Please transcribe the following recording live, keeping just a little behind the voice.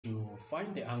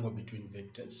find the angle between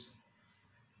vectors,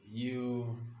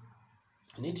 you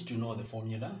need to know the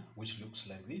formula, which looks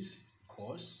like this.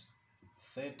 Cos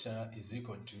theta is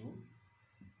equal to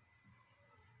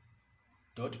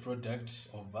dot product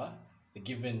over the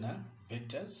given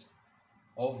vectors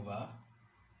over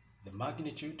the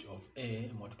magnitude of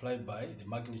A multiplied by the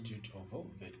magnitude of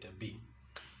vector B.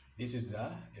 This is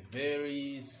a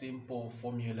very simple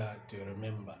formula to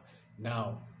remember.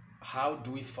 Now, how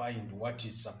do we find what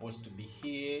is supposed to be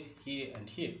here, here, and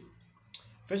here?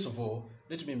 First of all,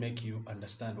 let me make you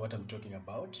understand what I'm talking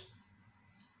about.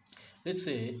 Let's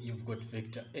say you've got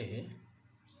vector A,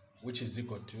 which is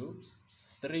equal to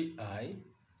 3i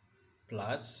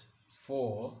plus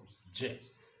 4j.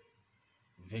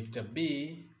 Vector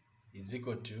B is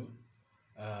equal to,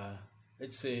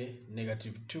 let's say,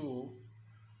 negative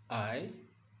 2i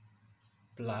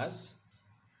plus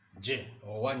j,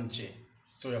 or 1j.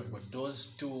 So we have got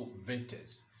those two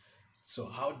vectors. So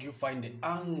how do you find the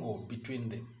angle between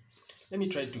them? Let me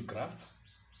try to graph.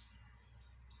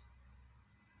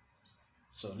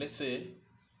 So let's say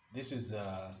this is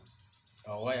our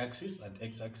y-axis and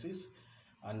x-axis,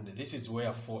 and this is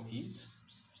where 4 is.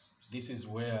 This is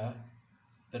where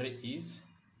 3 is.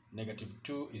 Negative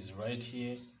 2 is right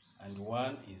here, and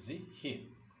 1 is here.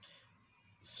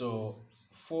 So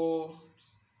for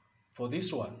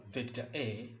this one, vector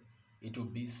A, it will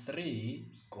be 3,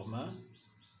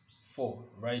 4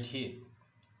 right here.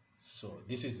 So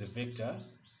this is the vector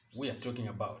we are talking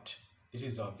about. This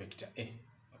is our vector A,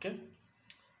 okay?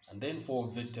 And then for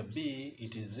vector B,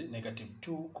 it is negative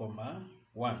 2,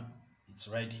 1. It's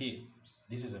right here.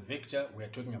 This is a vector we are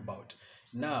talking about.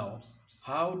 Now,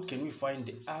 how can we find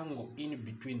the angle in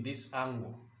between this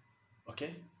angle?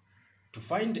 Okay? To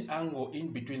find the angle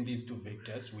in between these two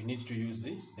vectors, we need to use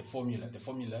the formula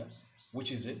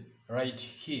which is right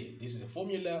here. This is the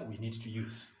formula we need to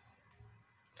use.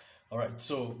 All right,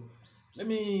 so let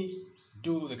me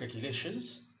do the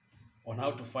calculations on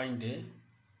how to find the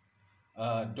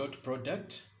dot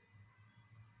product.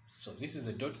 So this is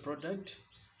a dot product.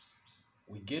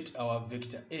 We get our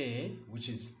vector A, which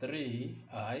is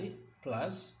 3i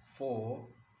plus 4j,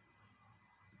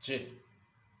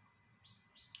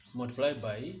 multiplied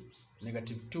by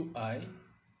negative 2i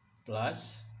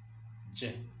plus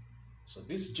j. So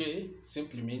this j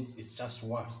simply means it's just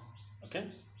 1,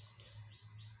 okay?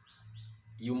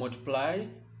 You multiply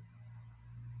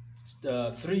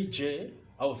 3j,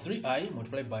 or 3i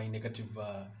multiplied by negative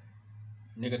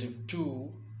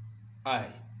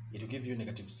 2i, it will give you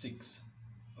negative 6,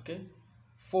 okay?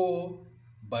 4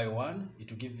 by 1, it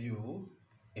will give you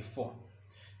a 4.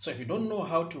 So if you don't know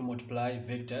how to multiply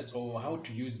vectors or how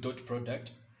to use dot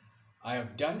product, I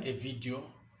have done a video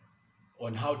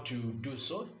on how to do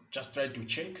so. Just try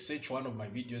to search one of my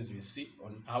videos, you see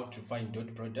on how to find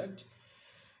dot product.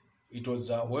 It was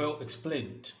well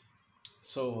explained.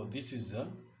 So this is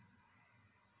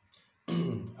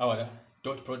our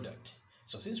dot product.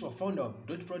 So since we found our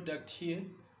dot product here,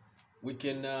 we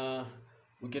can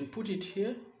put it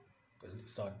here, because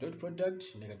it's our dot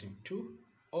product, negative 2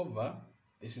 over,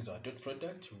 this is our dot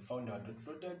product. We found our dot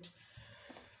product.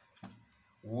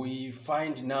 We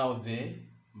find now the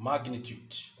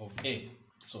magnitude of A.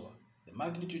 So the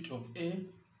magnitude of A,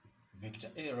 vector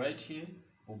A right here,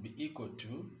 will be equal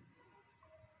to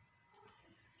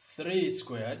 3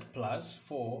 squared plus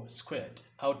 4 squared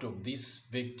out of this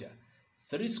vector.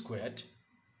 3 squared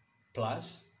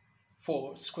plus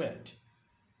 4 squared.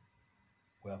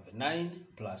 We have a 9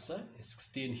 plus a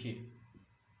 16 here.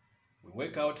 We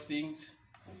work out things,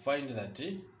 we find that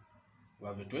we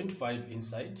have a 25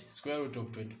 inside. Square root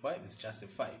of 25 is just a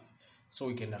 5. So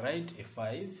we can write a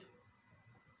 5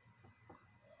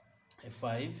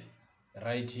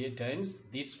 right here times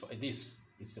this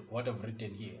is what I've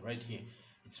written here, right here.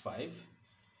 It's 5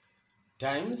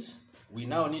 times, we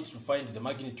now need to find the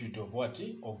magnitude of what?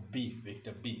 Of B,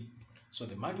 vector B. So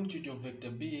the magnitude of vector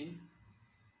B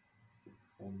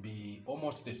will be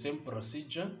almost the same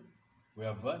procedure. We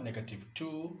have negative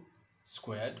 2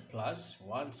 squared plus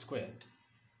 1 squared.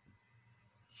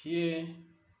 Here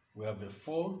we have a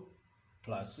 4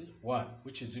 plus 1,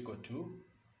 which is equal to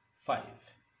 5.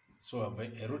 So we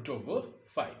have a root of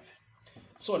 5.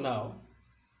 So now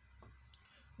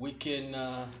we can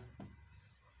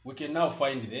now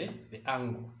find the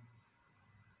angle.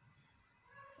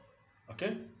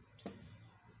 Okay,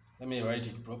 let me write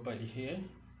it properly here.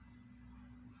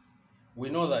 We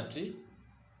know that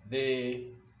the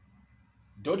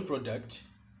dot product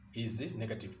is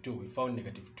negative 2. We found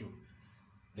negative 2.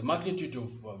 The magnitude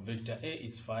of vector A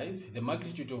is 5. The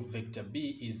magnitude of vector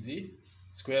B is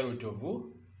square root of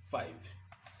 5.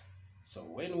 So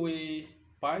when we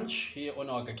punch here on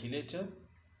our calculator.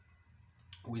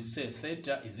 We say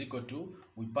theta is equal to,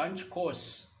 we punch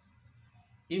cos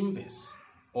inverse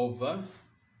over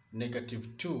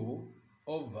negative 2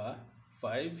 over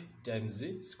 5 times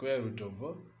the square root of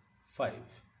 5.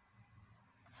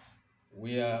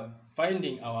 We are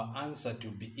finding our answer to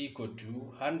be equal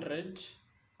to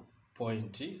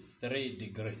 100.3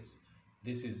 degrees.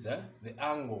 This is the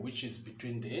angle which is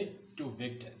between the two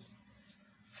vectors.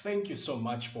 Thank you so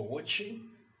much for watching.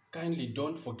 Kindly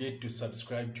don't forget to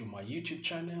subscribe to my YouTube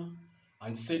channel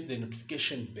and set the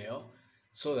notification bell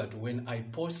so that when I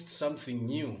post something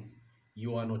new,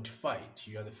 you are notified.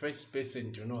 You are the first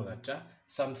person to know that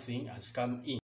something has come in.